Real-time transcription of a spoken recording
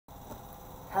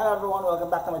Hello everyone,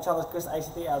 welcome back to my channel, Chris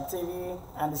ICT TV,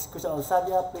 and this is Christian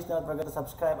Osabia. Please don't forget to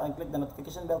subscribe and click the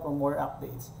notification bell for more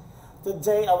updates.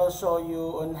 Today I will show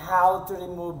you on how to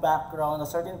remove background of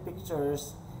certain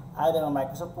pictures, either on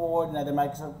Microsoft Word, either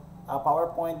Microsoft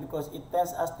PowerPoint, because it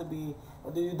tends us to be,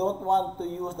 you don't want to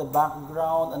use the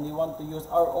background and you want to use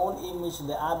our own image,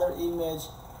 the other image.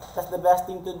 That's the best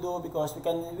thing to do because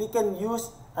we can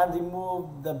use and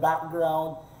remove the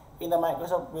background in the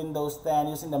Microsoft Windows 10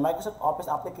 using the Microsoft Office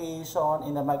application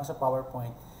in the Microsoft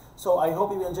PowerPoint. So I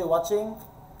hope you will enjoy watching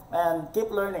and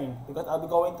keep learning because I'll be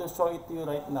going to show it to you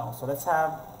right now. So let's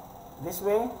have this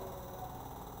way.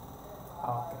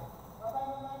 Okay.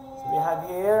 So we have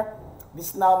here, this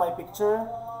is now my picture.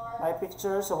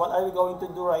 So what are we going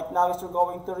to do right now is we're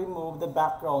going to remove the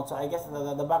background. So I guess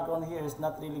the background here is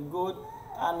not really good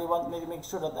and we want to make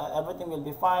sure that everything will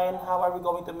be fine. How are we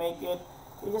going to make it?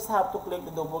 You just have to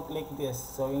double click this.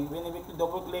 So when you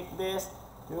double click this,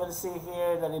 you will see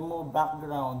here the remove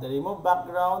background. The remove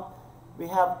background,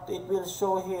 it will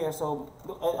show here. So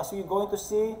as you're going to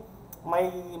see,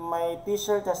 my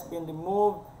t-shirt has been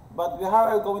removed, but how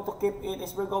are we going to keep it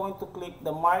is we're going to click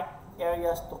the mark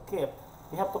areas to keep.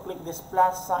 You have to click this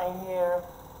plus sign here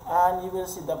and you will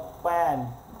see the pen.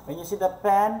 When you see the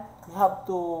pen, you have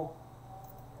to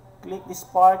click this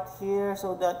part here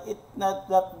so that it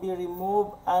not be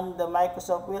removed and the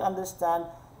Microsoft will understand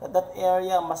that that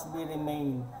area must be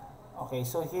remain. Okay,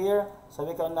 so here, so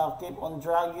we can now keep on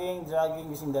dragging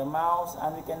using the mouse,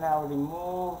 and we can now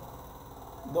remove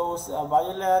those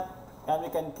violet, and we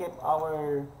can keep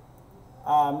our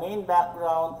main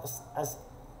background as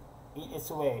in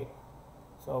its way.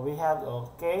 So we have,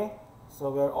 okay, so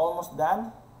we're almost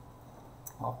done.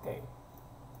 Okay,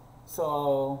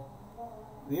 so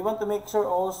we want to make sure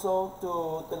also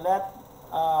to let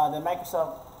the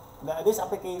Microsoft, this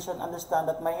application understand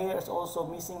that my hair is also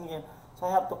missing here. So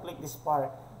I have to click this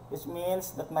part, which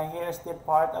means that my hair is still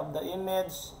part of the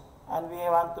image, and we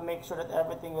want to make sure that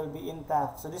everything will be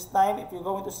intact. So this time, if you're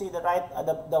going to see the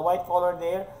white color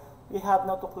there, we have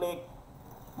now to click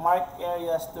mark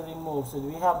areas to remove. So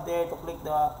we have there to click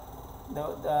the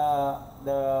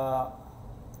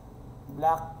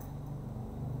black,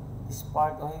 this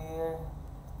part over here.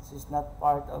 This is not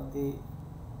part of the,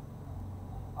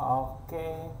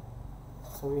 okay,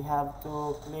 so we have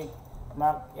to click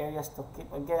mark areas to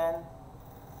keep again.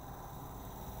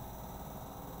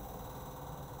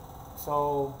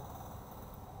 So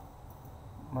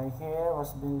my hair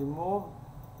was been removed,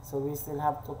 so we still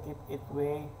have to keep it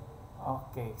way.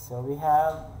 Okay, so we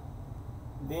have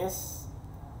this.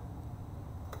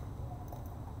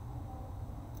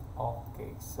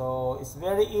 Okay, so it's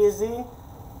very easy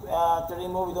to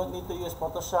remove. You don't need to use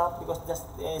Photoshop because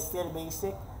that's still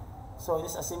basic. So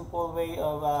this is a simple way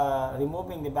of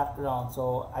removing the background.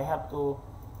 So I have to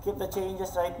keep the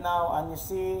changes right now, and you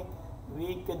see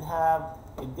we could have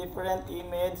a different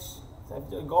image. So if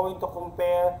you're going to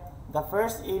compare the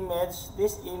first image,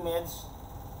 this image,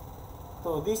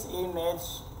 to this image,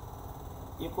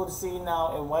 you could see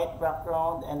now a white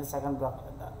background and the second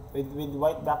background with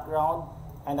white background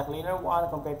and a cleaner one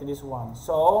compared to this one.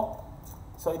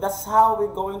 So that's how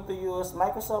we're going to use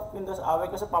Microsoft Windows,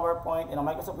 Microsoft PowerPoint in a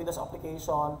Microsoft Windows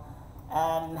application,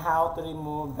 and how to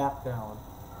remove background.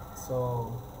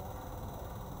 So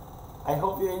I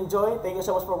hope you enjoy. Thank you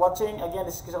so much for watching. Again,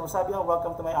 this is Chris Osabia.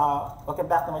 Welcome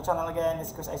back to my channel again.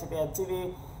 It's Chris ICT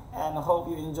TV, and I hope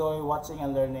you enjoy watching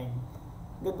and learning.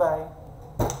 Goodbye.